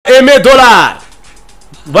Aime Dollar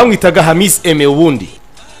bamwitaga Hamis Aime ubundi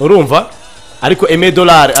urumva ariko Aime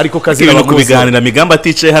Dollar ariko kazi ibintu kubiganira Migamba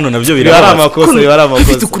aticaye hano navyo biraba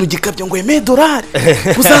bifite ukuntu gikabyo ngo Aime Dollar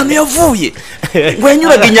kuzana yavuye ngo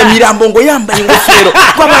yanyuraga inyamirambo ngo yambaye ingofero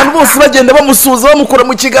ko abantu bose bagenda bamusuza bamukora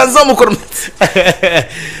mu kiganza bamukora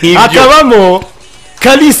akabamo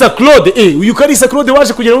Kalisa Claude uyu Kalisa Claude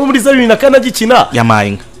waje kugera muri za 2004 agikina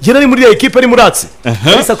yamayinga yera ari muri equipe ari muratse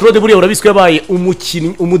Kalisa Claude buriya urabiswe yabaye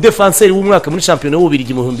umukinnyi umudefenseur w'umwaka muri champion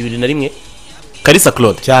w'ubirigi mu 2001 Kalisa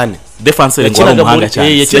Claude cyane defenseur ngo umuhanga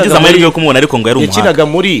cyane yagize amahirwe yo kumubona ariko ngo yari umuhanga yakinaga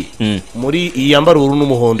muri iyambara uru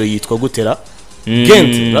n'umuhondo yitwa gutera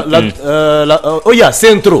Gent oya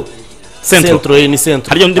Centro ni Centro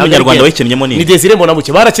hariyo ndi munyarwanda wayikennyemo ni Desire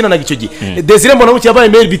Mbonabuke barakinanaga icyo gihe Desire Mbonabuke yabaye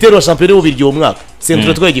meilleur buteur wa champion w'ubirigi uwo mwaka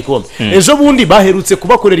Centro twaye igikombe ejo bundi baherutse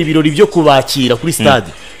kubakorera ibirori byo kubakira kuri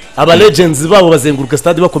stade aba legends babo bazenguruka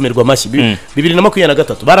stade bakomerwa amashyi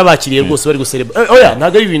 2023 barabakiriye rwose bari guselebra oya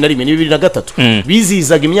ntago ari 2001 ni 2023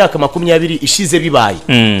 bizizaga imyaka 20 ishize bibaye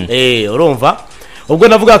urumva ubwo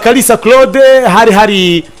navuga Kalisa Claude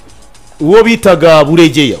hari uwo bitaga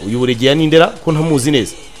Buregeya uyu Buregeya nindera ko ntamuzi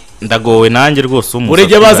neza ndagowe nanjye rwose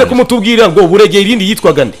Buregeya baze kumutubwira ngo Buregeya irindi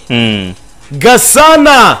yitwaga nde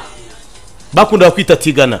Gasana bakunda kwita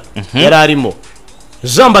Tigana yari arimo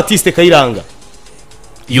Jean Baptiste Kayiranga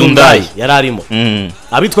Hyundai yari arimo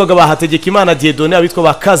abitwaga ba Hategekimana Dieudonné abitwa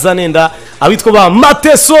ba Kazanenda abitwa ba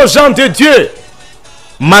Mateso Jean de Dieu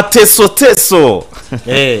Mateso Teso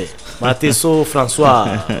Mateso François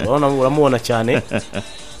uramubona cyane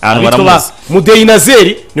abitwa Mudeyi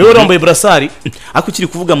Nazeri niwe rambaye brasari ako kiri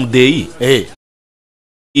kuvuga Mudeyi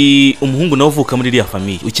umuhungu nawe uvuka muri iriya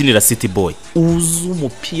famille ukinira City Boy uzu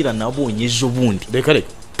umupira nabonye ejo bundi reka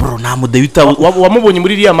bro nta Mudeyi wamubonye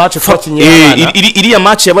muri iriya match twakinye abana iriya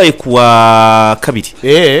match yabaye kuwa kabiri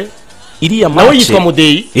iriya match nawe yitwa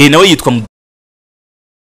Mudeyi nawe yitwa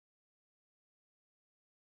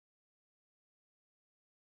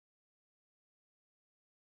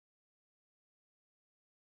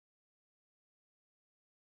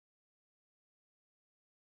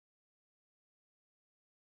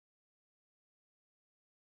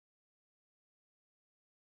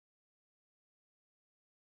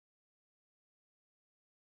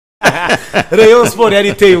Rayon Sport yari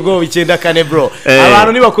iteye ubwoba 9-4 bro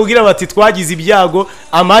abantu nibakubwira bati twagize ibyago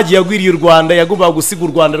amagi yagwiriye u Rwanda yagomba gusiga u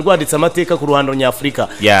Rwanda rwanditse amateka ku ruhando nyafrika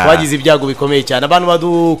twagize ibyago bikomeye cyane abantu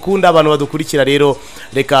badukunda abantu badukurikira rero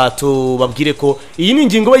reka tubabwire ko iyi ni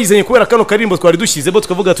ingingo bayizanye kubera kano karimbo twari dushyize bo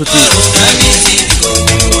tukavuga tuti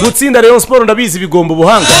gutsinda Rayon Sport ndabizi bigomba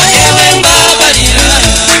ubuhanga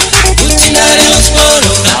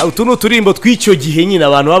utuno turimbo tw'icyo gihe nyine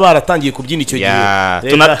abantu baba baratangiye kubyina icyo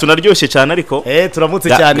gihe tunaryoshye cyane ariko turamutse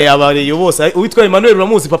cyane abareyo bose uwitwa Emmanuel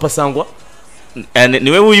uramuzi Papa Sangwa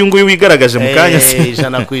niwe uyu nguyu wigaragaje mu kanya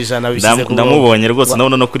ijana ku ijana bishyize ku ndamubonye rwose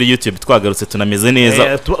no kuri YouTube twagarutse tunameze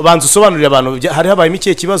neza banza usobanurira abantu hari habaye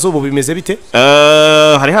iki kibazo ubu bimeze bite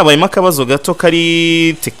hari habaye akabazo gato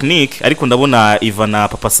kari technique ariko ndabona Ivana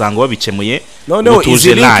Papa Sangwa babikemuye noneho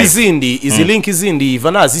izi link zindi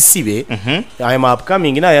Ivana zisibe aya ma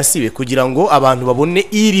upcoming na yasibe kugira ngo abantu babone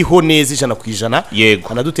iriho neza ijana ku ijana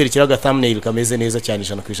kanadutera ikiraga thumbnail kameze neza cyane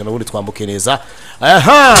ijana ku ijana ubundi twambuke neza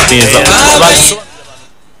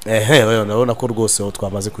urabona ko rwose aho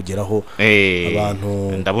twamaze kugeraho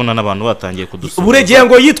abantu ndabona n'abantu batangiye kudusura Buregeya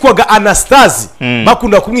ngo yitwaga Anastase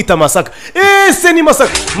bakunda kumwita Masaka se ni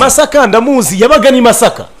Masaka ndamuzi yabaga ni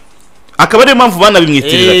Masaka akaba ari impamvu bana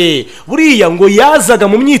bimwitirira buriya ngo yazaga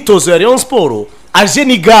mu myitozo ya Rayon Sport aje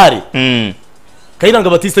ni gare Kayiranga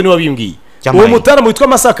Baptiste niwe wabimbwiye uwo mutara witwa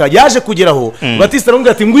Masaka yaje kugeraho Baptiste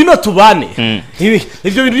aramubwira ati ngwino tubane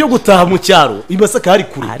ibyo bintu byo gutaha mu cyaro Masaka hari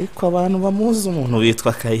kure ariko abantu bamuzi umuntu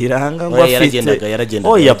witwa Kayiranga ngo afite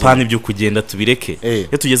oya pana ibyo kugenda tubireke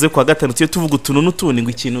iyo tugeze kwa gatanu tuye tuvuga utuntu n'utundi ngo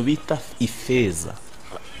ikintu bita ifeza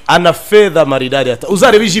ana fedha maridari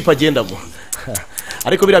uzareba ijipa agenda ngo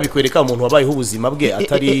ariko birabikwereka umuntu wabayeho ubuzima bwe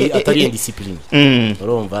atari indiscipline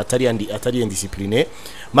urumva atari indiscipline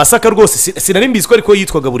Masaka rwose sinari mbiziko ariko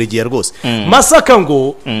yitwaga Buregeya rwose Masaka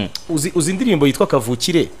ngo uzi indirimbo yitwa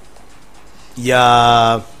Kavukire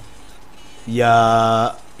ya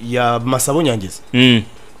Masabo Nyangezi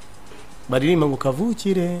baririmba ngo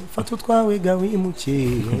Kavukire fatu twawe gawe imuke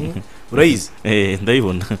urayizi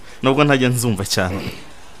ndayibona nubwo ntajya nzumva cyane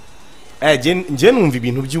nje numva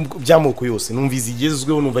ibintu by'amoko yose numva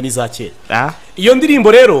izigezweho numva n'izakera iyo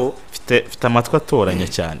ndirimbo rero mfite amatwi atoranya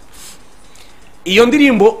cyane iyo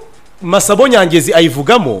ndirimbo Masabo Nyangezi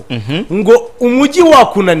ayivugamo ngo umujyi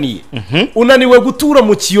wakunaniye unaniwe gutura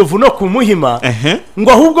mu Kiyovu no ku Muhima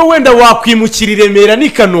ngo ahubwo wenda wakwimukira Iremera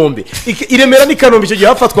n'Ikanombe. Iremera n'Ikanombe icyo gihe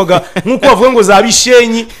hafatwaga nk'uko bavuga ngo za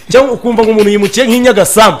Bishenyi cyangwa ukumva ngo umuntu yimukiye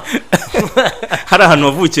nk'Inyagasambu. Hari ahantu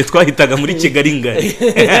wavukiye twahitaga muri Kigali ngari.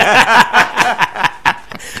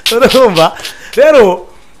 Urumva rero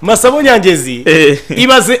Masabo Nyangezi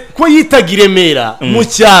ibaze ko yitaga Iremera mu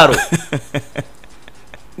cyaro.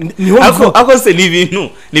 Ako se ni ibintu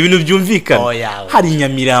byumvikana. Hari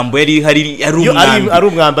Nyamirambo ari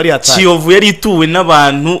umwamba ari hatari. Kiyovu yari ituwe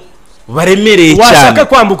n'abantu baremereye cyane. Washaka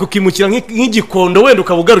kwambuka ukimukira nk'Igikondo wenda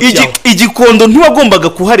ukabugarukira. Igikondo ntiwagombaga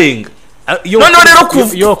kuharenga. None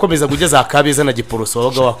rero iyo wakomeza kugeza Akabeza na Giporoso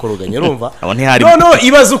wabaga wakoroganye urumva. No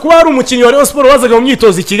ibaze kuba hari umukinnyi wa Rayon Sport wazaga mu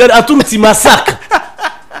myitozo I Kigali aturutse I Masaka.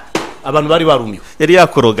 Abantu bari barumiwe. Yari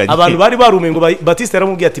yakoroganye. Abantu bari barumiwe ngo Batiste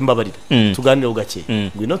yaramubwiye ati mbabarira tuganire ugake.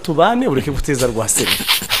 Ngwino tubane ureke guteza rwasere.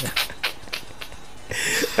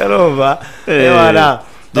 Urumva.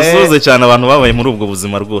 Dusoze cyane abantu babaye muri ubwo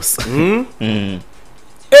buzima rwose.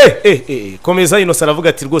 Komeza Innocent aravuga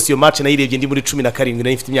ati rwose iyo match nayirebye ndi muri 17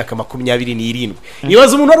 nari mfite imyaka 27.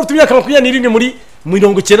 Ibaza umuntu ari ufite imyaka 27 muri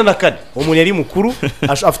 94. Umuntu yari mukuru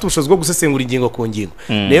afite ubushobozi bwo gusesengura ingingo ku ngingo.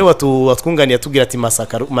 Nayo watwunganiye atubwira ati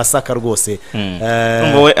masaka rwose.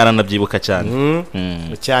 Umwe aranabyibuka cyane.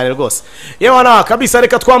 Cyane rwose. Yewe kabisa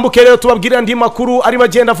reka twambuke rero tubabwira andi makuru ari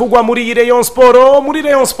bagenda avugwa muri Rayon Sport. Muri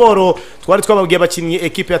Rayon Sport twari twababwiye abakinnyi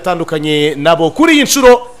equipe yatandukanye nabo kuri iyi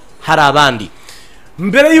nshuro hari abandi.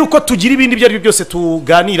 Mbere yuko tugira ibindi byari byose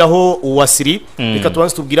tuganiraho uwasiri reka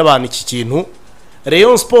tubanze tubwira abantu iki kintu.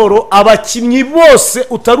 Rayon Sport abakinnyi bose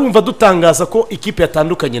utarumva dutangaza ko ikipe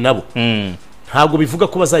yatandukanye nabo ntabwo bivuga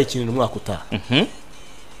ko bazayikinira umwaka utaha.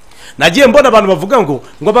 Nagiye mbona abantu bavuga ngo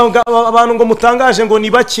abantu ngo mutangaje ngo ni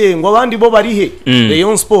bake ngo abandi bo barihe.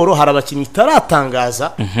 Rayon Sport hari abakinnyi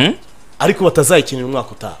taratangaza ariko batazayikinira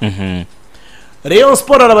umwaka utaha. Rayon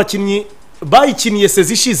Sport hari abakinnyi bayikiniye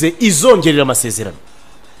sezishize izongerera amasezerano.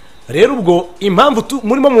 Rero ubwo impamvu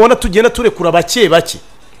murimo mubona tugenda turekura bake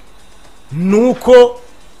nuko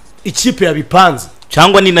ikipe yabipanze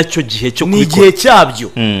cyangwa ni nacyo gihe cyo kubikora. Ni gihe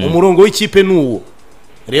cyabyo. Umurongo w'ikipe nuwo.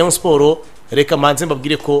 Rayon Sport reka manze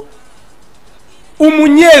mbabwire ko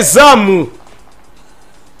umunyezamu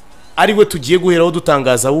ariwe tugiye guheraho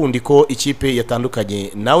dutangaza wundi ko ikipe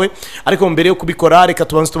yatandukanye nawe. Ariko mbere yo kubikora reka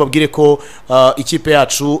tubanze tubabwire ko ikipe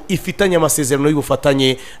yacu ifitanye amasezerano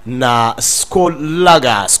y'ubufatanye na Skol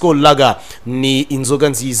Lager ni inzoga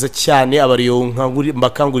nziza cyane abariyo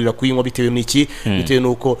mbakangurira kuyinywa bitewe n'iki bitewe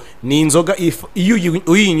nuko ni inzoga iyo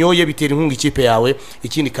uyinyoye bitera inkunga ikipe yawe.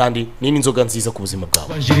 Ikindi kandi ni inzoga nziza ku buzima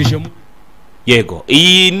bwawe. Yego,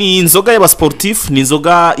 iyi ni inzoga y'abasportif, ni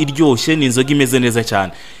inzoga iryoshye, ni inzoga imeze neza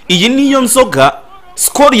cyane. Iyi niyo nzoga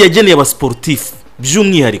Skol yageneye abasportif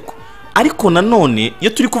by'umwihariko. Ariko nanone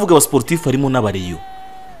iyo turi kuvuga abasportif harimo n'abareyo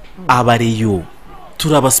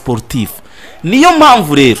turi abasportif. Niyo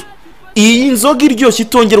mpamvu rero iyi nzoga iryoshye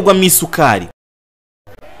itongerwamo isukari.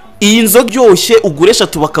 Iyi nzoga iryoshye uguresha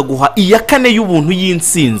tubakaguha iya kane y'ubuntu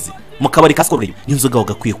y'insinzi mu kabari ka Skol. Iyo nzoga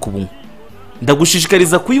wagakwiye kubunywa.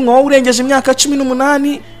 Ndagushishikariza kuyinywa wowe urengeje imyaka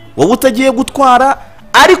 18 wowe utagiye gutwara.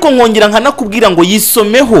 Ariko nkongera nkanakubwira ngo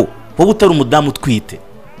yisomeho wowe utari umudamu utwite.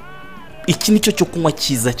 Iki nicyo cyo kunywa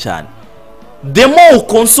cyiza cyane. Demo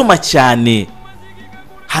ukonsoma cyane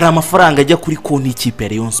hari amafaranga ajya kuri konti y'ikipe ya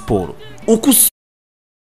Rayon Sport.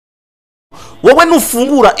 Wowe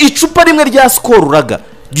nufungura icupa rimwe rya Skol uraga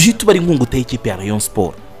gihita bari inkungu uteye ikipe ya Rayon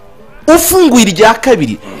Sport. Ufunguye irya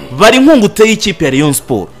kabiri bari inkungu uteye ikipe ya Rayon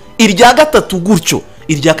Sport. Irya gatatu gutyo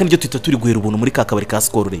irya kane ryo twita turi guhera ubuntu muri kakabari ka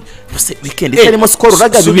Skol Rayon. Bose weekend harimo Skol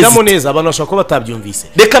uraga bisubiramo neza abantu bashaka ko batabyumvise.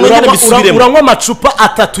 Reka nongere bisubiremo. Uranywa amacupa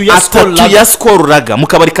atatu ya Skol uraga mu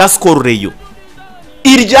kabari ka Skol Rayon.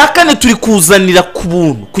 Irya kane turi kuzanira ku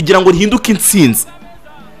buntu kugira ngo rihinduke insinzi.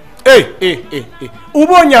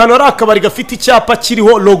 Ubonye hano ari akabari gafite icyapa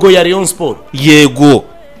kiriho logo ya Rayon Sport. Yego.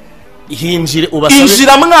 Hinjire ubasabe.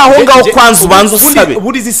 Injira mwaho ngaho kwanza ubanza usabe.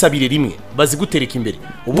 Ubundi zisabire rimwe bazigutereka imbere.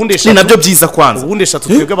 Ubundi eshatu. Ni nabyo byiza kwanza. Ubundi eshatu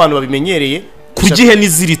twebwe abantu babimenyereye. Kugihe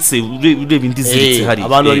niziritse urebe indi ziritse hari.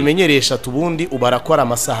 Abantu babimenyereye eshatu ubundi ubarakora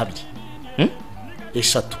amasaha 2.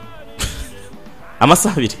 Eshatu.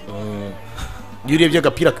 Amasaha 2. Iyo urebye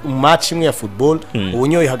agapira match imwe ya football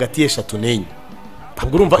ubunyoye hagati y'eshatu n'enye.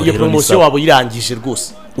 Ubwo urumva iyo promotion wabo irangije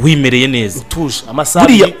rwose. Wimereye neza. Utuje amasaha.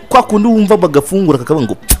 Buriya kwa kundi wumva bagafungura kakaba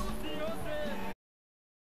ngo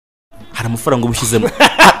hari amafaranga ubushyizemo.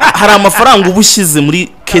 Hari amafaranga ubushize muri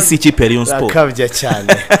kesi y'ikipe ya Rayon Sport. Akabya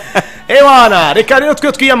cyane. Ewana, reka rero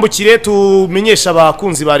twe twiyambukire tumenyesha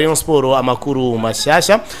abakunzi ba Rayon Sport amakuru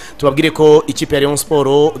mashyashya tubabwire ko ikipe ya Rayon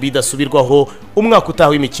Sport bidasubirwaho umwaka utaha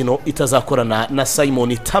w'imikino itazakorana na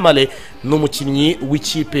Simon Tamale n'umukinnyi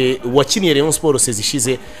w'ikipe wakiniye Rayon Sport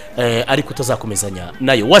sezishize ariko utazakomezanya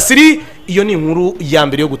nayo. Wasiri, iyo ni inkuru ya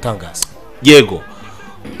mbere yo gutangaza. Yego,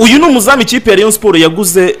 uyu ni umuzamu ikipe ya Rayon Sport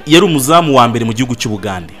yaguze, yari umuzamu wa mbere mu gihugu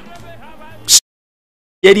cy'Ubugande,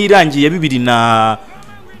 yari irangiye 2022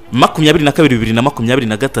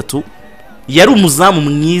 2023, yari umuzamu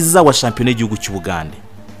mwiza wa shampiyona y'igihugu cy'Ubugande.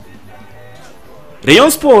 Rayon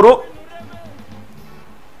Sport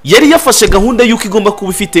yari yafashe gahunda y'uko igomba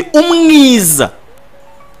kuba ifite umwiza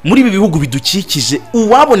muri ibi bihugu bidukikije,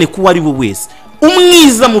 uwabone ko ari we wese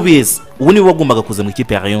umwiza mu beza, ubu niwe wagombaga kuza mu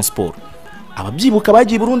ikipe ya Rayon Sport. Ababyibuka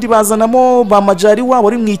bagiye Burundi bazanamo ba Majari wabo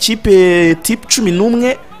ari mu ikipe type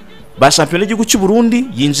 11 ba shampiyona y'igihugu cy'u Burundi,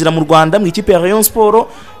 yinjira mu Rwanda mu ikipe ya Rayon Sport.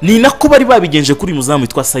 Ni nako bari babigenje kuri muzamu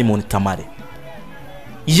witwa Simon Tamale.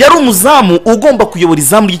 Yari umuzamu ugomba kuyobora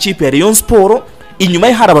izamu ry'ikipe ya Rayon Sport. Inyuma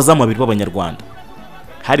ye hari abazamu babiri b'Abanyarwanda,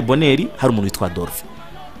 hari Boneri, hari umuntu witwa Adolphe.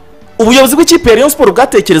 Ubuyobozi bw'ikipe ya Rayon Sport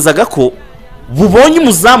bwatekerezaga ko bubonye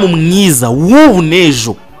umuzamu mwiza w'ubu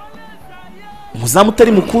nejo, umuzamu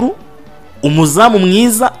utari mukuru, umuzamu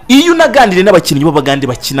mwiza. Iyo unaganire n'abakinnyi b'Abagande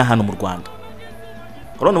bakina hano mu Rwanda,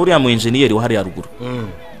 urabona buriya mu engineer wahari ya ruguru,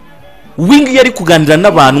 wingi yari kuganira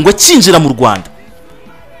n'abantu ngo akinjira mu Rwanda,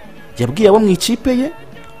 yabwiye abo mu ikipe ye,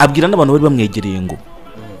 abwira n'abantu bari bamwegereye ngo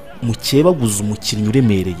mukebaguza umukinnyi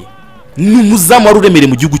uremereye, ni umuzamu wari uremereye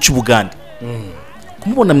mu gihugu cy'Ubugande.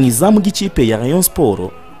 Kumubona mu izamu ry'ikipe ya Rayon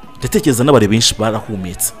Sport, ndatekereza n'abare benshi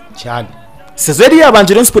barahumetse cyane. Sezo yari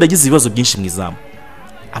yabanje Rayon Sport yagize ibibazo byinshi mu izamu,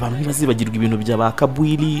 abantu ntibazibagirwa ibintu bya ba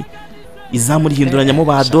Kabwiri, izamu rihinduranyamo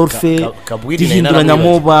ba Adolphe,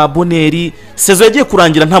 rihinduranyamo ba Boneri. Sezo yagiye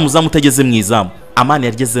kurangira nta muzamu utageze mu izamu. Amani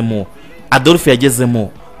yagezemo, Adolphe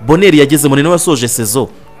yagezemo, Boneri yagezemo, ni nawe wasoje sezo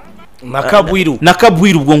na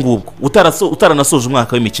Kabwiri ubwo ngubwo utaranasoje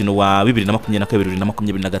umwaka w'imikino wa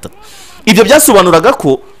 2022-2023. Ibyo byasobanuraga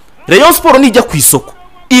ko Rayon Sport nijya ku isoko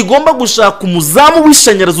igomba gushaka umuzamu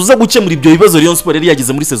w'ishanyarazi uza gukemura ibyo bibazo Rayon Sport yari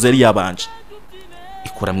yagize muri sezo yari yabanje.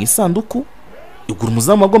 Ikora mu isanduku, igura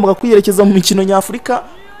umuzamu wagombaga kwiyerekeza mu mikino nyafurika.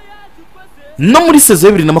 No muri sezo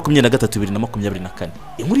ya 2023-2024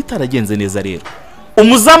 inkuru itaragenze neza rero.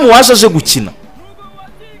 Umuzamu waje aje gukina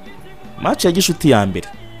match ya gishuti ya mbere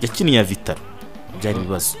yakiniye ya Vitaro, byari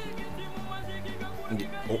bibazo.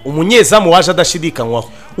 Umunyezamu waje adashidikanywaho,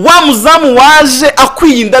 wa muzamu waje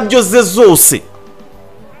akwiye indabyo ze zose,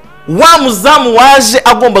 wa muzamu waje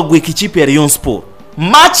agomba guheka ikipe ya Rayon Sport.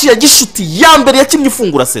 Match ya gishuti ya mbere yakinnye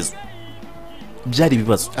ifungura sezo, byari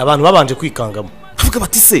bibazo. Abantu babanje kwikangamo, bavuga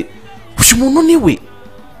bati se uyu muntu niwe,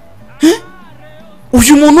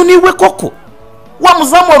 uyu muntu niwe koko, wa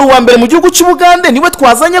muzamu wari uwa mbere mu gihugu cy'Ubugande niwe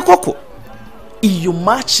twazanye koko. Iyo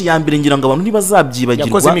match ya mbere ngira ngo abantu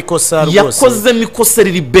ntibazabyibagirwa, yakoze mikosa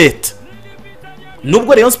riri bet.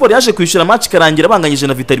 Nubwo Rayon Sport yaje kwishyura match karangira banganyije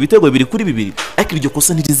na Vitali ibitego 2-2, ariko iryo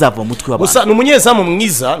kosa ntirizava mu mutwe w'abantu. Gusa n'umunyezamu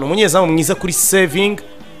mwiza, n'umunyezamu mwiza kuri saving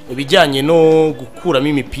ibijyanye no gukuramo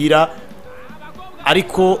imipira,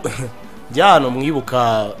 ariko byano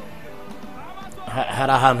mwibuka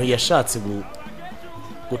hari ahantu yashatse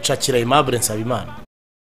gucakira Aimable Nsabimana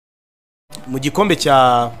mu gikombe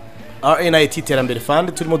cya RNIT Iterambere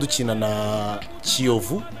Fund turimo dukina na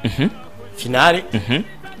Kiyovu finale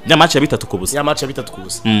ya match ya 3 kubusa, ya match ya 3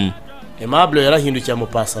 kubusa. Aimable yarahindukiye mu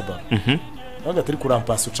pasaba, ntabwo turi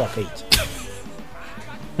kurampasa ucaka iki.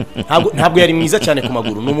 Ntabwo yari mwiza cyane ku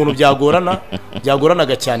maguru, n'umuntu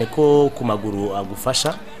byagoranaga cyane ko ku maguru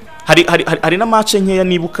agufasha. Hari na match nkeya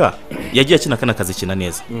nibuka yagiye akina kana kazi kina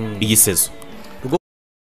neza iyi sezo.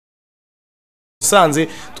 Sanze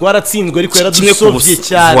twaratsinzwe ariko yaradusovye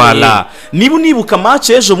cyane. Voilà. Niba nibuka match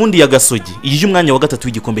ejo bundi ya Gasogi, iyi umwanya wa gatatu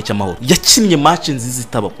w'igikombe cy'amahoro, yakinnye match nziza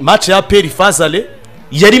itabaho. Match ya Peri Fazale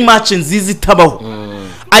yari match nziza itabaho.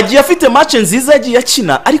 Agiye afite match nziza yagiye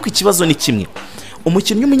akina, ariko ikibazo ni kimwe.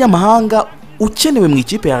 Umukinnyi w'umunyamahanga ukenewe mu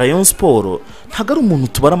ikipe ya Rayon Sport ntago ari umuntu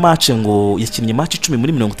tubara match ngo yakinnye match 10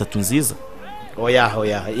 muri 30 nziza. Oya.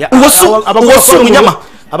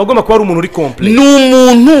 Abagomba kuba ari umuntu uri complete. Ni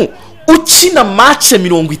umuntu ukina match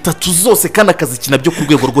 30 zose kandi akazikina byo ku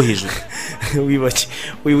rwego rwo hejuru.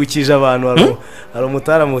 Wibukije abantu hari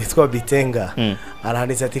umutaramu witwa Bitenga,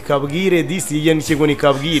 aranditse ati Kabwire disi yiye n'ikigo ni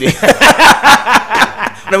Kabwire.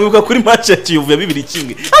 Namubuka kuri match ya Kiyovu ya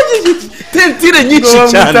 2-1 tentire nyinshi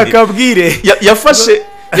cyane. Kabwire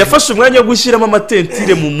yafashe umwanya wo gushyiramo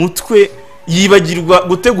amatentire mu mutwe yibagirwa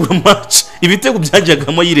gutegura match ibitego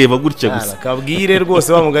byajyagamo yireba gutya gusa kabwire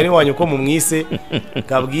rwose wa mugani wanyu ko mu mwise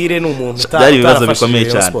kabwire ni umuntu byari ibibazo bikomeye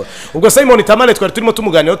cyane. ubwo Simon Tamale twari turimo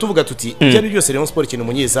tumuganiraho tuvuga tuti ibyo byose Rayon Sport ikintu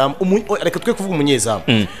umunyezamu reka twe kuvuga umunyezamu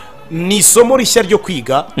ni isomo rishya ryo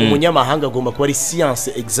kwiga umunyamahanga agomba kuba ari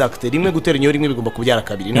science exacte rimwe gutera inyo rimwe bigomba kubyara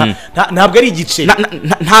kabiri ntabwo ari igice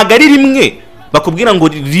ntabwo ari rimwe bakubwira ngo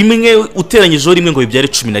rimwe uteranyijeho rimwe ngo bibyare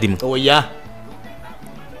 11 oya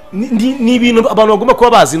ni ibintu abantu bagomba kuba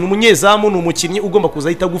bazi ni umunyezamu ni umukinnyi ugomba kuza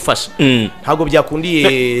ahita agufasha ntabwo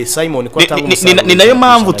byakundiye Simon ko atanga umusaruro ni nayo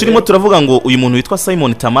mpamvu turimo turavuga ngo uyu muntu witwa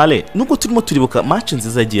Simon Tamale nubwo turimo turibuka match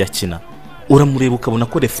nziza yagiye akina uramureba ukabona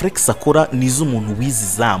ko reflex akora nizo umuntu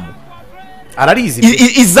wizizamu ararizi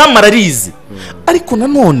izamu ararizi ariko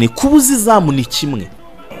nanone kubuza izamu ni kimwe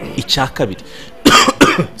icya kabiri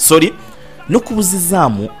sorry no kubuza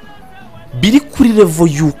izamu biri kuri level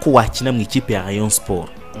yuko wakina mu ikipe ya Rayon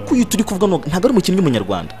Sport kuyu turi kuvuga ntabwo ari umukinnyi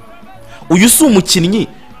w'umunyarwanda uyu si umukinnyi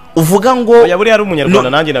uvuga ngo oya buri ari umunyarwanda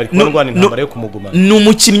nanjye nari kurwana intambara yo kumugumana ni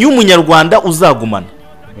umukinnyi w'umunyarwanda uzagumana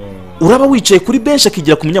uraba wicaye kuri bench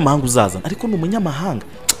akigira ku munyamahanga uzazana ariko ni umunyamahanga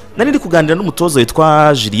nari kuganira n'umutoza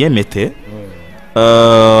witwa Julien Mete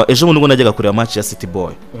ejo bundi ngo najyaga kureba match ya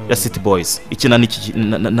City Boys ikina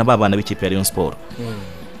na babana b'ikipe ya Rayon Sport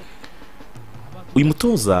uyu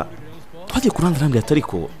mutoza twagiye kuranda nambye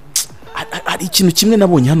atariko ari ikintu kimwe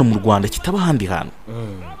nabonye hano mu Rwanda kitaba handi hantu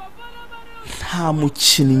nta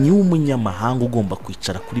mukinnyi w'umunyamahanga ugomba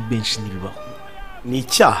kwicara kuri bench nibibaho ni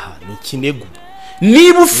icyaha ni ikinego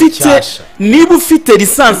niba ufite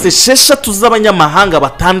lisansi 6 z'abanyamahanga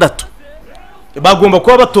 6 bagomba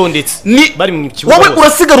kuba batondetse bari mu kibuga wowe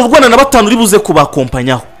urasigara urwana na 5 uri buze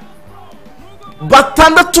kubakompanyaho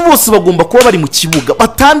 6 bose bagomba kuba bari mu kibuga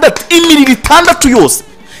 6 imiriri 6 yose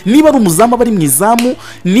niba ari umuzamu bari mu izamu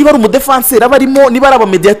niba ari umudefanseri abarimo niba ari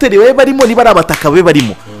abamediateri babe barimo niba ari abataka babe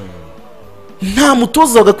barimo nta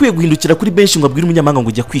mutoza wagakwiye guhindukira kuri benshi ngo abwire umunyamahanga ngo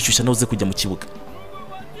ujya kwishyushya nawe uze kujya mu kibuga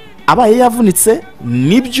abaye yavunitse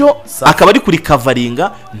nibyo akaba ari kuri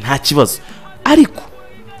kavaringa nta kibazo ariko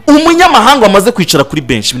umunyamahanga wamaze kwicara kuri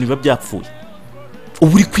benshi ibintu biba byapfuye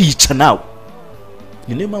ubu uri kwiyica nawe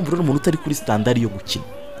ni nayo mpamvu rero umuntu utari kuri standard yo gukina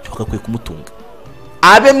bagakwiye kumutunga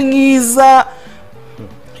abe mwiza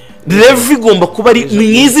Revi igomba kuba ari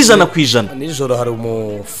mwiza 100%. Nijoro hari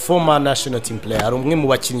former national team player hari umwe mu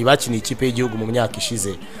bakinnyi bakiniye ikipe y'igihugu mu myaka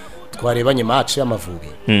ishize twarebanye match y'Amavubi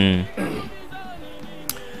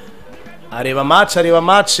areba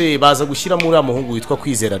match baza gushyira muri amuhungu witwa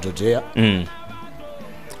Kwizera Georgia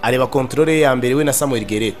areba controle ya mbere we na Samuel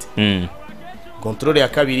Gerete controle ya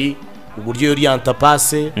kabiri uburyo yorienta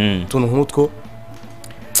passe tuntu nk'utwo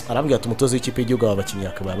arambwira ati umutozo w'ikipe y'igihugu abakinnyi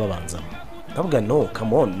akaba babanzamo ndavuga no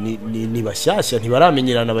come on ni bashyashya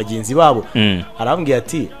ntibaramenyerana bagenzi babo arambwira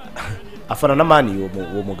ati afana na Mani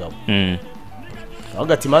uwo mugabo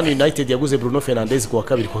avuga ati Man United yaguze Bruno Fernandes ku wa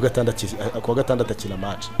kabiri ku wa gatandatu akina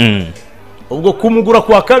match ubwo kumugura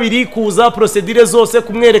ku wa kabiri kuza procedure zose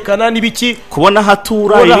kumwerekana nibiki kubona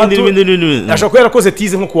hatura ibindi ashaka yarakoze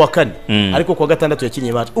tize nko ku wa kane ariko ku wa gatandatu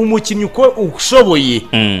yakinye match umukinnyi uko ushoboye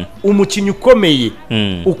umukinnyi ukomeye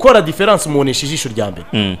ukora difference umuonesha ijisho rya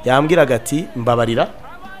mbere yambwiraga ati mbabarira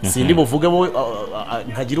sindi buvuge bo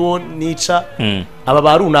ntagira uwo nica aba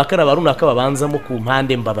barunaka babanzamo ku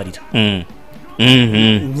mpande mbabarira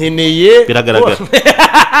nkeneye biragaragara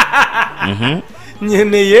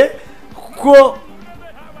nkeneye ko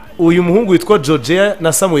uyu muhungu witwa Georgia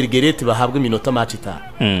na Samuel Gerete bahabwa iminota match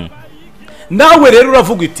itanu nawe rero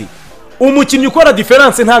uravuga iti umukinnyi ukora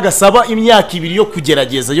difference ntagasaba imyaka 2 yo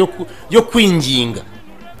kugerageza yo kwinginga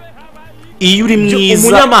iyo uri mwiza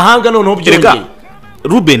umunyamahanga noneho byongeye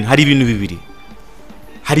Ruben hari ibintu bibiri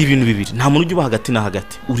nta muntu ujya hagati na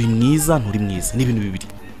hagati uri mwiza nturi mwiza ni ibintu bibiri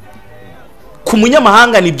ku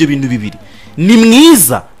munyamahanga nibyo bintu bibiri ni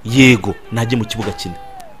mwiza yego najye mu kibuga kimwe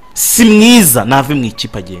si mwiza nave mu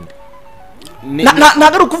ikipe agenda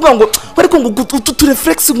nagara kuvuga ngo ariko ngo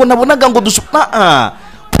tureflex ngo nabonaga ngo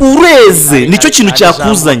ureze nicyo kintu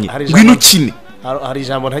cyakuzanye ngwino kine hari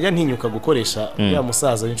ijambo ntajya ntinyuka gukoresha ya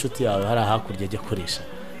musaza w'inshuti yawe hari hakurya ajya akoresha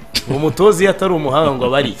ngo umutozi atari umuhanga ngo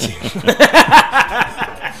abarike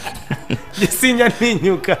gisinya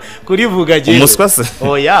ntinyuka kurivuga je umuswase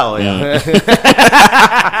oya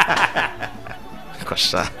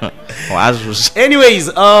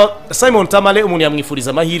anyways Simon Tamale umuntu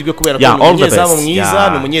yamwifuriza amahirwe kubera ko ni umunyezamu mwiza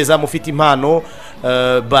ni umunyezamu ufite impano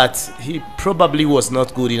but he probably was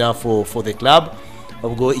not good enough for the club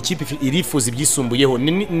ubwo ikipe irifuza ibyisumbuyeho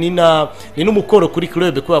ni n'umukoro kuri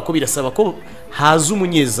club kubera ko birasaba ko haza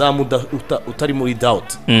umunyezamu utari muri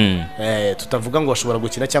doubt tutavuga ngo ashobora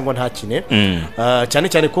gukina cyangwa ntakine cyane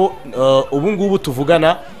cyane ko ubu ngubu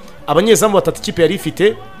tuvugana abanyezamu batatu ikipe yari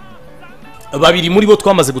ifite babiri muri bo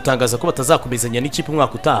twamaze gutangaza ko batazakomezanya n'ikipe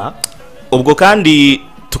umwaka utaha ubwo kandi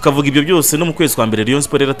tukavuga ibyo byose no mu kwezi kwa mbere Rayon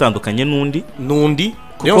Sport iratandukanye n'undi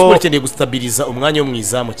Rayon Sport ikeneye gustabiliza umwanya wo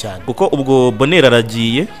mwizamu cyane kuko ubwo Bonera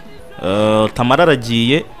aragiye Tamara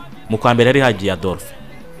aragiye mu kwa mbere hari hagiye Adolphe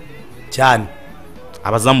cyane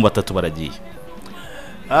abazamu batatu baragiye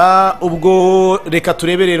ubwo reka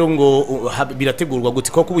turebe rero ngo birategurwa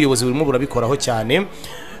gute kuko ubuyobozi burimo burabikoraho cyane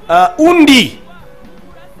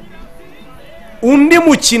undi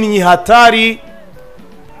mukinnyi hatari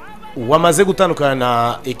wamaze gutandukana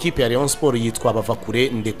na ekipe ya Rayon Sport yitwa Bavakure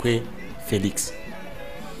Ndekwe Felix.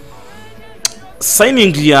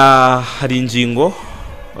 Signing ya hari ingingo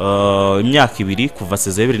imyaka 2 kuva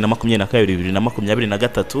seze 2022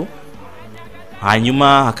 2023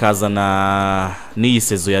 hanyuma hakazana n'iyi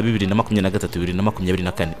sezo ya 2023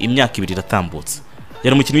 2024 imyaka 2 iratambutse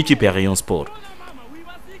yari umukinnyi w'ikipe ya Rayon Sport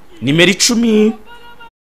nimero 11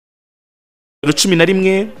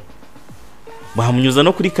 bahamunyuza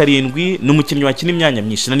no kuri 7 n'umukinnyi wakina imyanya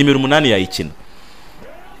myinshi na nimero 8 yayikina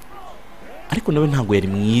ariko nawe ntago yari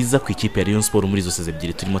mwiza ku ikipe ya Rayon Sport muri zo seze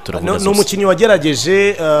ebyiri turimo turavuga no umukinnyi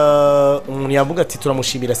wagerageje umuntu yavuga ati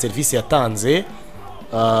turamushimira service yatanze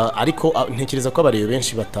ariko ntekereza ko abarebe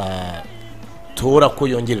benshi batatora ko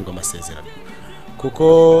yongererwa amasezerano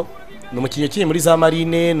kuko n'umukinnyi wakinnye muri za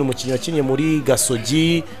Marine n'umukinnyi wakinnye muri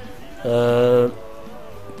Gasogi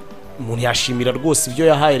umuntu yashimira rwose ibyo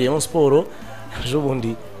yahaye Rayon Sport ejo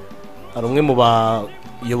bundi hari umwe mu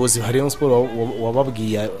bayobozi ba Rayon Sport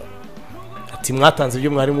wababwiye ati mwatanze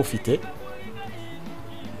ibyo mwari mufite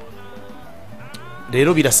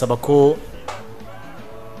rero birasaba ko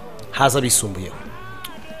haza bisumbuyeho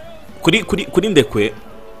kuri Ndekwe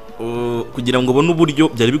kugira ngo ubone uburyo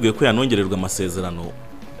byari bigoye ko yanongererwa amasezerano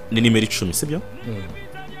ni nimero 10 sibyo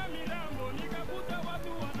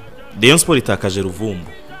Rayon Sport itakaje Ruvumbu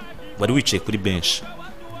wari wicaye kuri bench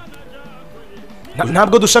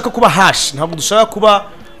ntabwo dushaka kuba hash ntabwo dushaka kuba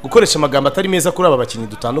gukoresha amagambo atari meza kuri aba bakinnyi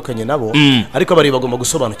dutandukanye nabo ariko bari bagomba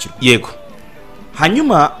gusobanukirwa yego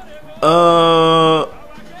hanyuma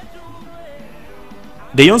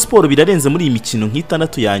Rayon Sport birarenze muri iyi mikino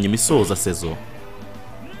nk'itandatu ya nyuma isoza sezo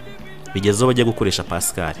bigezeho bajya gukoresha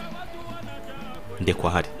Pascal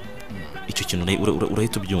Ndekwa hari icyo kintu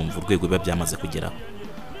urahita ubyumva urwego biba byamaze kugeraho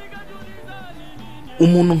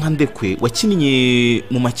umuntu nka Ndekwe wakinnye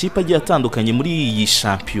mu makipe agiye atandukanye muri iyi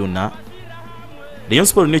shampiyona Rayon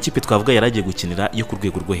Sport niyo kipe twavuga yaragiye gukinira yo ku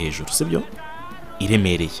rwego rwo hejuru sibyo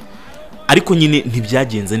iremereye ariko nyine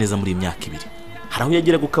ntibyagenze neza muri imyaka 2 hari aho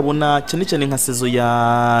yagira gukabona cyane nka sezo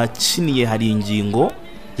yakiniye hari ingingo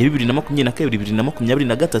ya 2022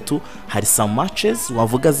 2023 hari some matches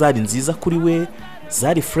wavuga zari nziza kuri we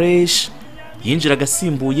zari fresh yinjira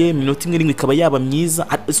agasimbuye minota imwe rimwe ikaba yaba myiza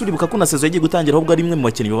uribuka ko na sezo yagiye gutangira ahubwo ari imwe mu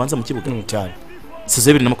bakinnyi babanza mu kibuga cyane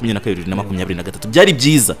sezo 2022 2023 byari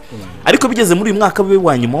byiza ariko bigeze muri uyu mwaka we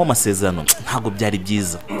wa nyuma w'amasezerano ntago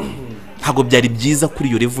byari byiza kuri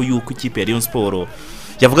iyo level y'uko ikipe ya Rayon Sport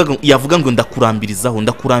yavuga ngo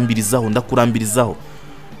ndakurambirizaho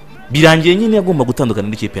birangiye nyine yagomba gutandukana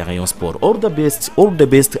n'ikipe ya Rayon Sport all the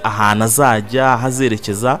best ahana azajya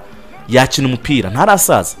hazerekeza yakina umupira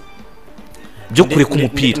ntarasaza byo kure ku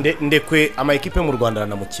mupira Ndekwe ama equipe mu Rwanda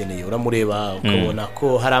namukeneye uramureba ukabona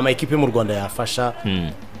ko hari ama equipe mu Rwanda yafasha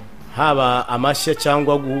haba amashya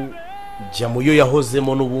cyangwa kujya muyo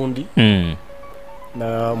yahozemo n'ubundi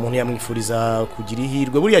na umuntu yamwifuriza kugira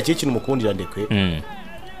ihirwe buriya cyo kintu mukundira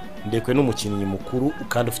Ndekwe n'umukinnyi mukuru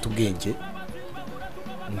kandi ufite ubwenge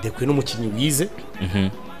Ndekwe n'umukinnyi wize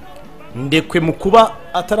Ndekwe mu kuba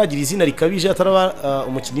ataragira izina rikabije ataraba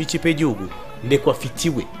umukinnyi w'ikipe y'igihugu Ndekwe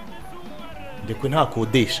afitiwe Ndekwe nta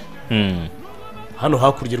kodesha hano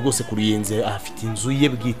hakurya rwose ku Ruyenze afite inzu ye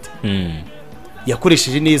bwite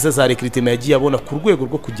yakoresheje neza za recruitment yagiye abona ku rwego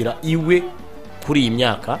rwo kugira iwe kuri iyi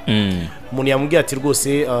myaka umuntu yamubwiye ati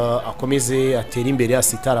rwose akomeze atera imbere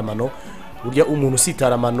asitaramano burya umuntu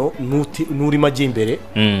usitaramano nurimo ajya imbere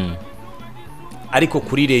ariko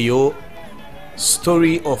kuri Rayon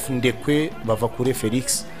story of Ndekwe Bavakure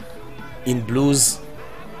Felix in blues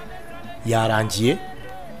yarangiye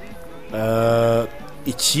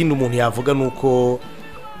ikintu umuntu yavuga nuko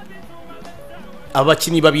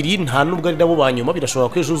abakinnyi babiri nta nubwo ari nabo banyuma birashobora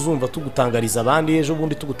ko ejo uzumva tugutangariza abandi ejo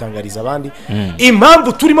bundi tugutangariza abandi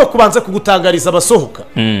impamvu turimo kubanza kugutangariza abasohoka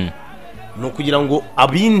no kugira ngo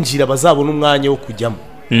abinjira bazabone umwanya wo kujyamo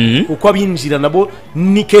kuko abinjira nabo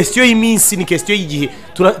ni question y'iminsi, ni question y'igihe,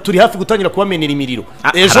 turi hafi gutangira kubamenera imiriro.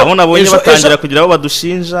 ejo nabonye batangira kugira abo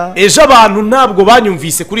badushinja, ejo abantu ntabwo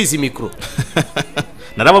banyumvise kuri izi mikro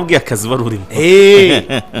narababwiye akazi bari urimo.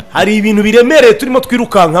 Hari ibintu biremereye turimo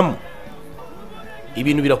twirukankamo,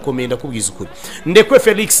 ibintu birakomeye ndakubwiza ukuri. Ndekwe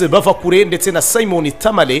Felix bava kure ndetse na Simon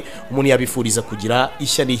Tamale, umuntu yabifuriza kugira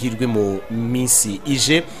ishya n'ihirwe mu minsi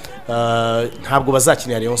ije. Ntabwo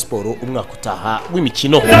bazakinira Rayon Sport umwaka utaha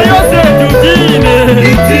w'imikino.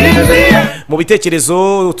 Mu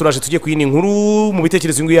bitekerezo turaje tujye kuyini nkuru. Mu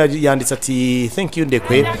bitekerezo ngo yanditse ati thank you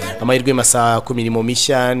Ndekwe, amahirwe masa ku mirimo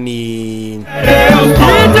mishya ni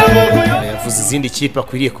yavuze izindi kipe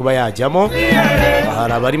akwiriye kuba yajyamo.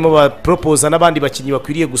 Hari abarimo ba propose n'abandi bakinyi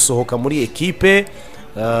bakwiriye gusohoka muri ekipe.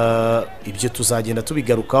 Ibyo tuzagenda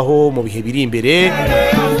tubigarukaho mu bihe biri imbere.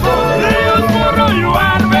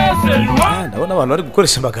 Ndabona abantu bari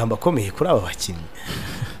gukoresha amagambo akomeye kuri aba bakinnyi,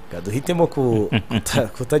 duhitemo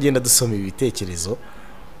kutagenda dusoma ibitekerezo.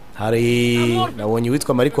 Hari nabonye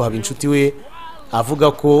witwa Mariko Habinshuti we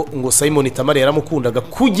avuga ko ngo Simon Tamale yaramukundaga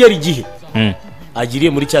kugera igihe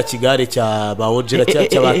agiriye muri cya kigare cya baojera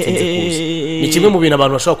cy'abatinze kuza. Ni kimwe mu bintu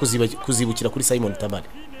abantu bashobora kuzibukira kuri Simon Tamale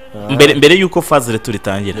mbere yuko phase retour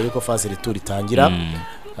itangira.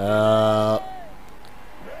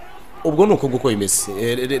 Ubwo nuko guko imeze.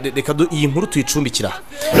 Reka iyi nkuru tuyicumbikira.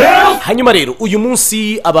 Hanyuma rero uyu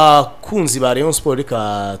munsi abakunzi ba Rayon Sport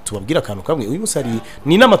reka tubabwira akantu kamwe. Uyu munsi hari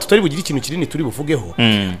ni nama tutari bugira ikintu kinini turi buvugeho,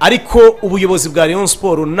 ariko ubuyobozi bwa Rayon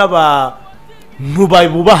Sport n'abantu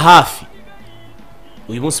babuba hafi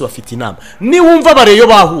uyu munsi bafite inama. Niwumva bareyo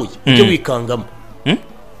bahuye ujye wikangamo.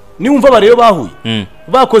 Niwumva bareyo bahuye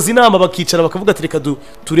bakoze inama bakicara bakavuga ati reka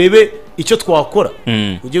turebe icyo twakora,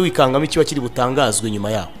 ujye wikangamo ikiba kiri butangazwe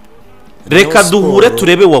nyuma yaho. Reka duhure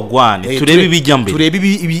turebe wagwane, turebe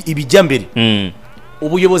ibijya mbere.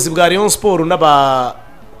 Ubuyobozi bwa Rayon Sport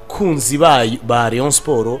n'abakunzi ba Rayon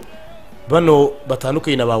Sport bano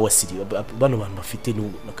batandukanye na ba Wasiri, bano bantu bafite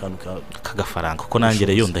n'akantu kagafaranga kuko nanjye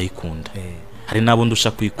Rayon ndayikunda. Hari nabo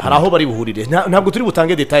ndusha kwikunda, hari aho bari buhurire. Ntabwo turi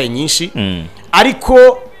butange detail nyinshi,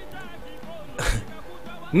 ariko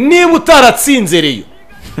niba utaratsinze Rayon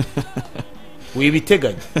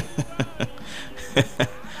wibiteganya.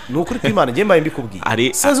 Nukuri kw'Imana ngiye mbaye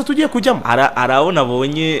mbikubwiye. Sazo tugiye kujyamo. Araho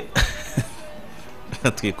nabonye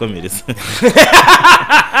twikomereza.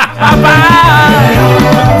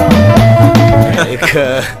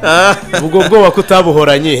 Eka ubwo bwoba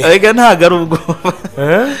kutabuhoranye. Ega ntago ari ubwoba.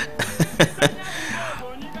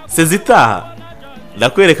 Sezitaha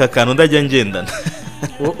ndakwereka akantu ndajya ngendana.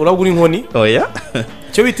 Uragura inkoni? Oya.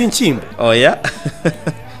 Cyo bita inkimba? Oya.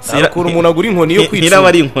 Sirakura umuntu agura inkoni yo kwitsa. Nira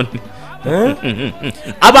bari inkoni.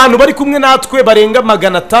 Abantu bari kumwe natwe barenga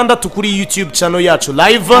 600 kuri YouTube channel yacu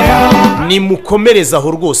live. Ni mukomereza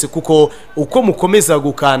aho rwose, kuko uko mukomeza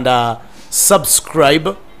gukanda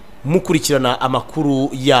subscribe mukurikirana amakuru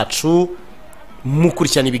yacu,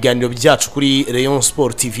 mukurikirana ibiganiro byacu kuri Rayon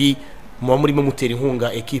Sport TV, muba murimo mutera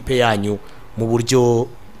inkunga ekipe yanyu mu buryo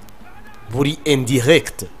buri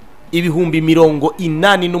indirect. Ibihumbi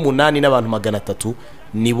 88 n'abantu 300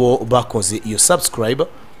 nibo bakoze iyo subscribe.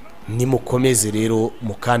 Nimukomeze rero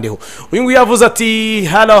mukandeho. Uyu nguyu yavuze ati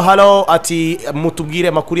hello ati mutubwire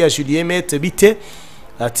amakuru ya Julien Mete bite,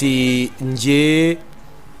 ati nge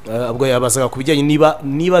abwo yabazaga kubijyanye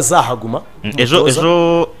niba zahaguma.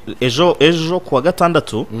 Ejo kuwa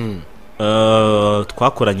gatandatu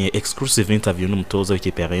twakoranye exclusive interview n'umutoza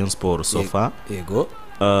w'ikipe ya Rayon Sport Sofa. Yego.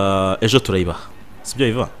 Ejo turayibaha, sibyo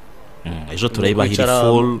Iva? Ejo turayibahira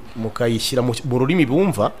full mukayishyira mu rurimi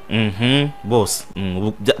bumva. Boss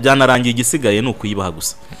byanarangiye, igisigaye no kuyibaha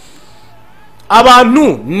gusa.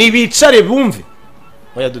 Abantu nibicare bumve.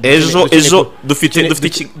 Ejo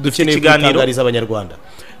dufite ikiganiro abanyarwanda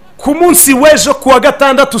ku munsi w'ejo kuwa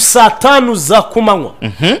gatandatu saa 5 za kumanywa.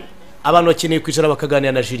 Abantu bakeneye kwicara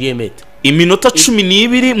bakaganira na Julien Mete. Iminota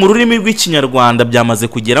 12 mu rurimi rw'ikinyarwanda byamaze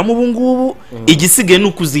kugeramo ubu ngubu. Igisigaye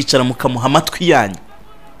no kuzicara mukamuha amatwi yanyu.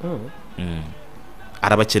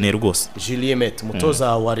 Arabakeneye rwose. Julien Mete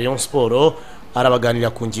umutoza wa Rayon Sport arabaganira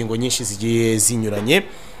ku ngingo nyinshi zigiye zinyuranye.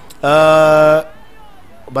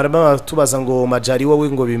 Baraba tubaza ngo Majari wowe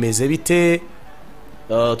ngo bimeze bite.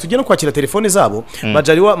 Tujye no kwakira telefone zabo.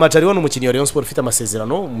 Majari wa n'umukinnyi wa Rayon Sport ufite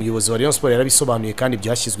amasezerano. Umuyobozi wa Rayon Sport yarabisobanuye kandi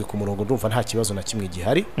byashyizwe ku murongo, ndumva nta kibazo na kimwe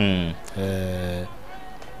gihari.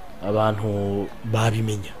 Abantu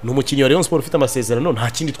babimenya n'umukinnyi wa Rayon Sport ufite amasezerano,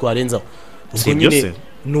 nta kindi twarenzaho. Ubwo nyine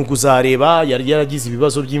nuko uzareba yari yaragize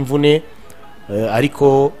ibibazo by'imvune,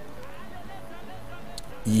 ariko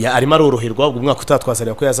arimo aroroherwa. Ubwo umwaka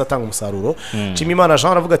utatwazarira ko yazatanga umusaruro. Nshimimana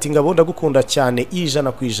Jean aravuga ati ngabo ndagukunda cyane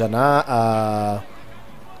 100%.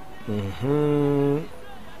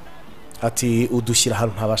 ati udushyira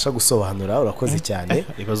ahantu ntabasha gusobanura urakoze cyane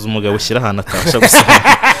ibaza umugabo ushyira ahantu atabasha gusobanura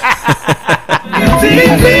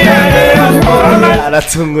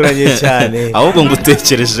aratunguranye cyane ahubwo ngo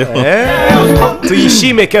utekerejeho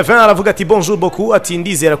tuyishime Kevin aravuga ati bonjour beaucoup ati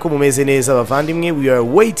ndizera ko mumeze neza bavandimwe we are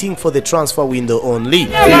waiting for the transfer window only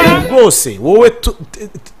rwose wowe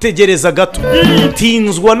tegereza gato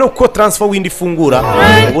tinzwa no ko transfer window ifungura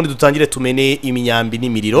ubundi dutangire tumene iminyambi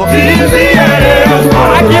n'imiriro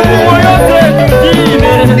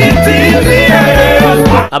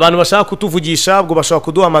abantu bashaka kutuvugisha ubwo bashaka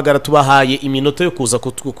kuduhamagara tubahaye iminota yo kuza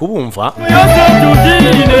kubumva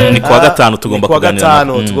ni kwa gatanu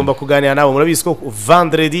tugomba kuganira nabo murabizi ko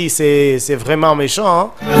vendredi c'est vraiment méchant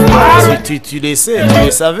tu le sais tu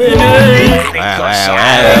le savais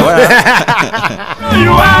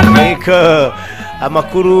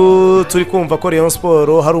amakuru turi kumva ko Rayon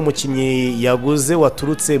Sport hari umukinnyi yaguze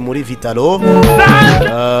waturutse muri Vitalo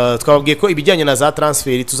twababwiye ko ibijyanye na za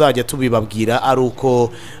transfer tuzajya tubibabwira ari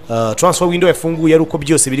uko transfer window yafunguye ari uko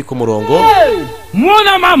byose biri ku murongo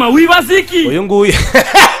mwana mama wibaziki uyu nguyu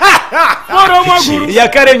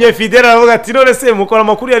yakaremye Fidel aravuga ati none se mukora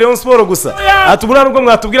amakuru ya Rayon Sport gusa atubura nubwo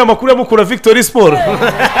mwatubwira amakuru ya mukura Victory Sport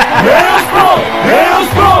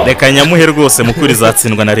reka nyamuhe rwose mukuri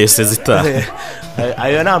zatsindwa na rese zitaha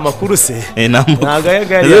ayo ni amakuru se ntabwo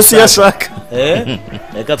yose yashaka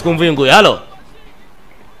reka twumve uyu nguyu halo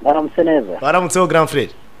baramutse neza baramutseho grand frère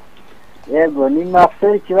yego ni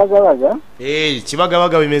Marcel Kibagabaga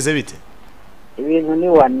Kibagabaga bimeze bite ibintu ni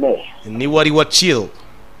wane ni wari wa chill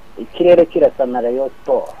ikirere kirasa na Rayon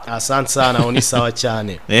Sport asante sana aho ni sawa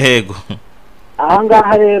cyane yego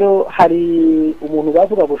ahangaha rero hari umuntu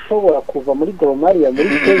bavuga gushobora kuva muri Goromariya muri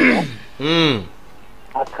Kenya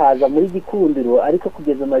akaza muri Gikundiro ariko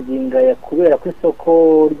kugeza maginga ya kubera ko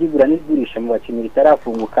isoko ry'igura n'igurisha mu bakinnyi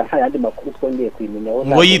ritarafunguka nta yandi makuru twongeye kuyimenyaho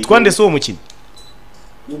ngo yitwa nde so umukinnyi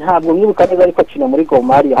ntabwo mwibuka neza ariko akina muri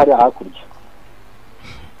Goromariya hari hakurya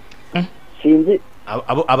sinzi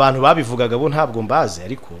abantu babivugaga bo ntabwo mbaze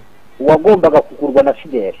ariko wagombaga kugurwa na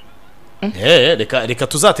Fidel reka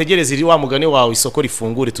tuzategereze iri wa mugani wawe isoko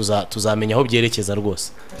rifungure tuzamenya aho byerekeza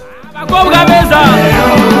rwose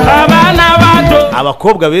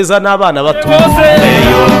abakobwa beza n'abana bato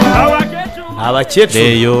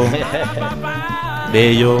abakecuru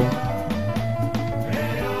Reyo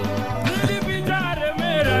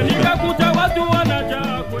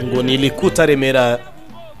ngo nilikuta Remera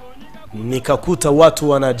nikakuta watu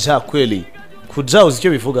wanajaa kweli kujaa uzi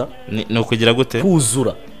icyo bivuga ni ukugira gute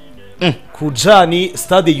kuzura kujaa ni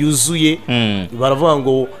stade yuzuye baravuga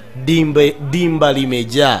ngo dimba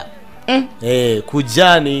limejaa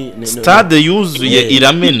kujaa ni stade yuzuye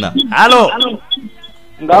iramena halo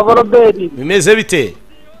ngabo Robert bimeze bite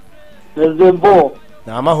meze mbo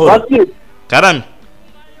na mahoro karame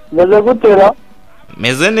meze gutera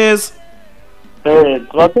meze neza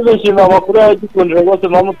turatubishima amakuru ya Gikundiro rwose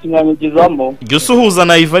mwamutunyanyigizamo jya usuhuza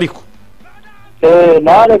na Iva ariko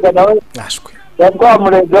narega nawe ashwe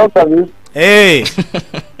yatwamurenzeho kabisa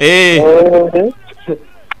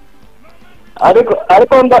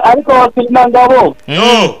ariko wasina ngabo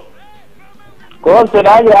rwose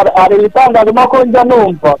nanjye hari ibitangazamakuru njya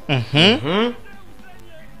numva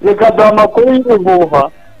bikaduha amakuru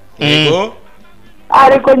y'ibihuha yego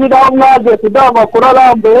ariko nyine aho mwagiye kuduha amakuru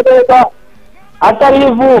arambuye neza atari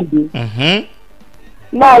ivumbi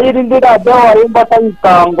nta yindi radiyo wayumva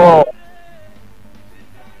atayitango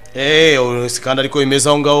kandi ariko bimeze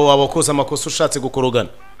aho ngaho abakoze amakosa ushatse gukorogana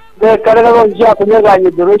reka rero ushaka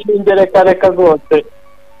kunyeganyeza urushinge reka rwose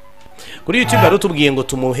kuri YouTube rero tubwiye ngo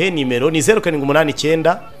tumuhe nimero ni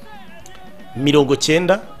 0789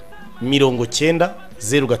 90 90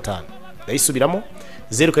 05 ndayisubiramo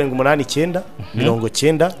 0789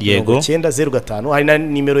 90 90 hari na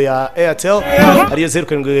nimero ya Airtel ariyo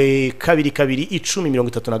 0722 10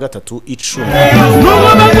 33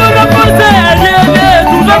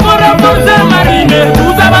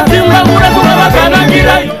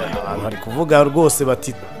 10 hari kuvuga rwose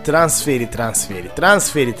bati transfer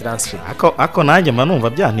ako nanjye mba numva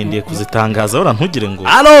byantindiye kuzitangaza ora ntugire ngo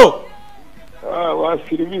halo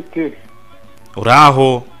wasiribite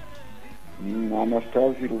uraho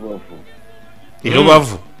Anastasi Rubavu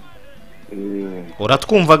Rubavu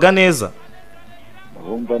uratwumvaga neza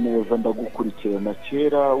ndabumva neza ndagukurikirana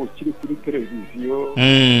kera ukiri kuri televiziyo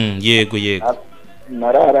yego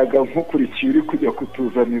nararaga nkukurikiye uri kujya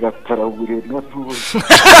kutuzanira tarabure n'atuzi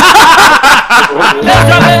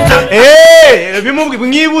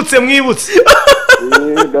mwibutse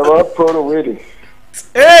ndaba Paul Were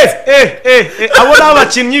abo ni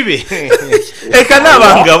abakinnyi be eka ni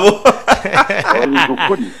abangabo ndakubwiza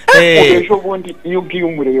ukuri ejo bundi iyo ubwiye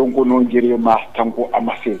Umureyo ngo nongereye master ngo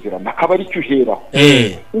amasezerano akaba ari cyo uheraho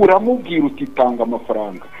uramubwira uti tanga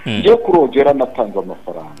amafaranga ngiye kurogera natanze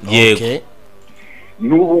amafaranga yego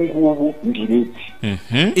n'ubu ngubu ndireti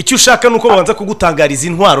icyo ushaka nuko babanza kugutangariza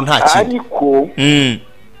intwaro nta kintu ariko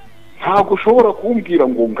ntabwo ushobora kumbwira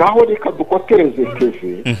ngo ngaho reka dukotereze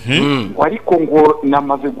TV ngo ariko ngo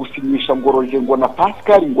namaze gusinyisha ngo Roje ngo na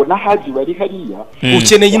Pascal ngo na Haji bari hariya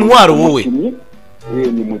ukeneye intwaro wowe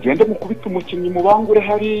ni mugende mukubita umukinnyi mubangure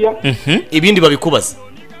hariya ibindi babikubaza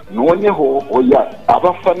noneho oya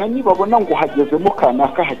abafana nibabona ngo hagezemo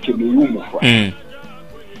kanaka hakeneye umufana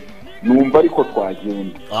numva ariko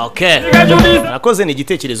twagenda nakoze ni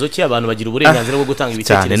igitekerezo cye abantu bagira uburenganzira bwo gutanga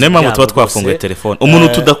ibitekerezo cyane niyo mpamvu tuba twafunguye telefone umuntu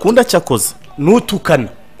tudakunda cyakoze nutukana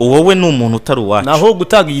wowe ni umuntu utari uwacu naho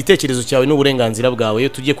gutanga igitekerezo cyawe n'uburenganzira bwawe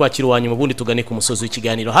tugiye kwakira uwanyuma ubundi tugane ku musozi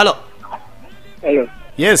w'ikiganiro halo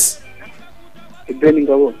yes Ben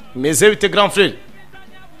Ngabo meze bite grand frère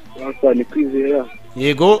wasani kwizera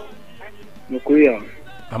yego nukuri yawe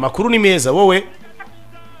amakuru ni meza wowe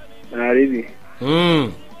naribi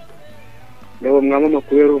Ndabo mwama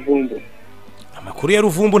makuru ya Ruvumbu. Amakuru ya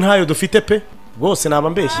Ruvumbu ntayo dufite pe. Rwose naba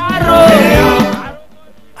mbeshye.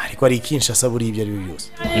 Ariko ari Kinshasa buri ibyo ari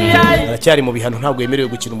byose. Aracyari mu bihano ntabwo yemerewe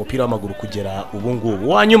gukina umupira w'amaguru kugera ubu ngubu.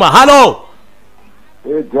 Wanyuma halo.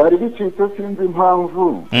 Byari bicitse sinzi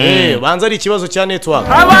impamvu. Banza ari ikibazo cya network.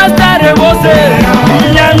 Abastare bose.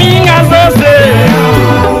 Nyaminga zose.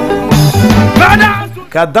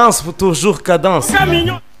 Cadence pour toujours cadence.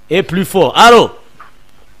 Et plus fort. Allo.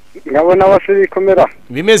 Ngabona abasiri komera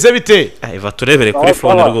bimeze bite eva turebere kuri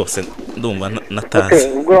phone rwose ndumva natazi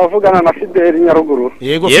ubwo bavugana na Fidel Nyaruguru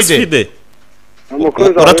yego Fidel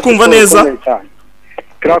uratwumva neza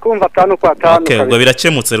turakumva 5 kwa 5 ubwo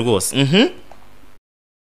birakemutse rwose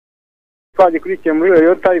twagikurikiye muri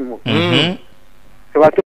Rayon time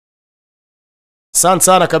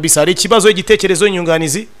Sansana kabisa hari ikibazo y'igitekerezo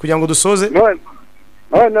inyunganizi kugira ngo dusoze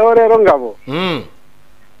no rero ngabo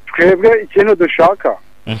twebwe ikintu dushaka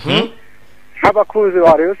nk'abakunzi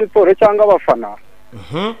ba Rayon Sport cyangwa abafana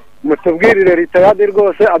mutubwirire ritayade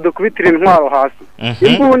rwose adukubitira intwaro hasi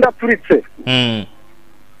imbunda turitse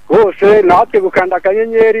rwose natwe gukanda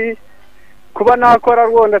akanyenyeri kuba nakora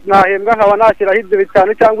rwonda nahembwa nkaba nashyiraho ibyo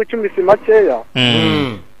 5 cyangwa 10 si makeya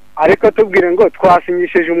ariko tubwire ngo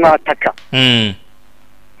twasinyishije umwataka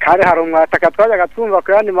kare hari umwataka twajyaga twumva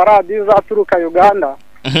ko yandi maradiyo zaturuka Uganda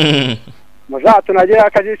muzatu nagiye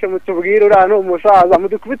akajishe mutubwira urano umusaza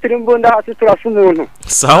mudukubitira imbunda hasi turasa umuntu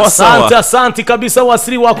sawa asante kabisa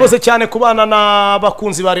wasiri wakoze cyane kubana na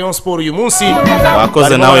bakunzi ba Rayon Sport uyu munsi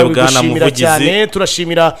wakoze nawe bwana muvugizi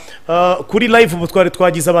turashimira kuri live ubu twari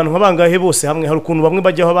twagize abantu nkabangahe bose hamwe hari ukuntu bamwe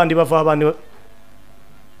bajyaho abandi bava abandi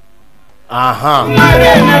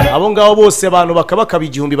abo ngabo bose abantu bakaba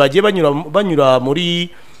igihumbi bagiye banyura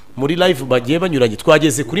muri live bagiye banyuranye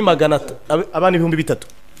twageze kuri abantu 3,000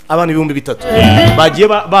 abantu 3,000 bagiye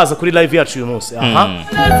baza kuri live yacu uyu munsi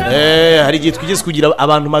hari igihe twigeze kugira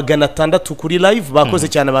abantu 600 kuri live bakoze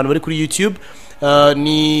cyane abantu bari kuri YouTube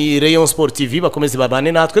ni Rayon Sport TV bakomeze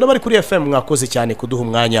babane natwe n'abari kuri FM mwakoze cyane kuduha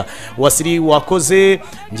umwanya wasiri wakoze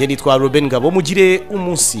nje nitwa Ruben Ngabo mugire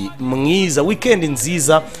umunsi mwiza weekend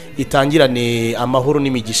nziza itangirane amahoro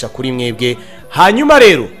n'imigisha kuri mwebwe hanyuma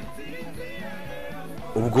rero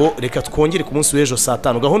ubwo reka twongere ku munsi w'ejo saa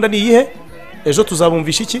 5 gahunda ni iyihe ejo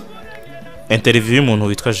tuzabumvisha iki interview y'umuntu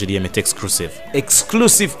witwa Julien Met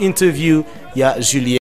exclusive interview ya Julien